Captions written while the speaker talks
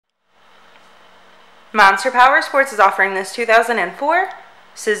Monster Powersports is offering this 2004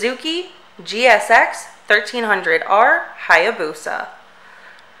 Suzuki GSX1300R Hayabusa.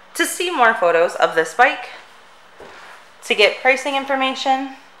 To see more photos of this bike, to get pricing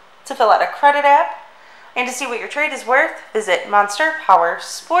information, to fill out a credit app, and to see what your trade is worth, visit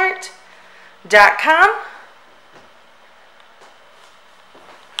monsterpowersport.com.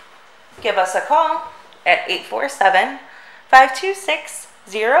 Give us a call at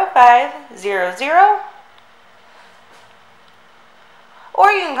 847-526-0500, or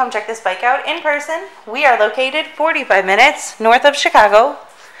you can come check this bike out in person. We are located 45 minutes north of Chicago,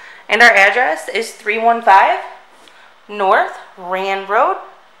 and our address is 315 North Rand Road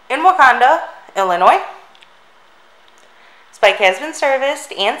in Wauconda, Illinois. This bike has been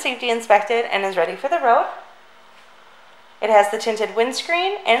serviced and safety inspected and is ready for the road. It has the tinted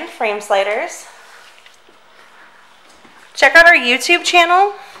windscreen and frame sliders. Check out our YouTube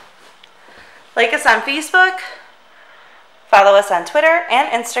channel. Like us on Facebook. Follow us on Twitter and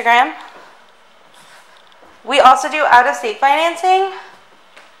Instagram. We also do out-of-state financing.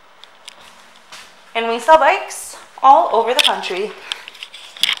 And we sell bikes all over the country.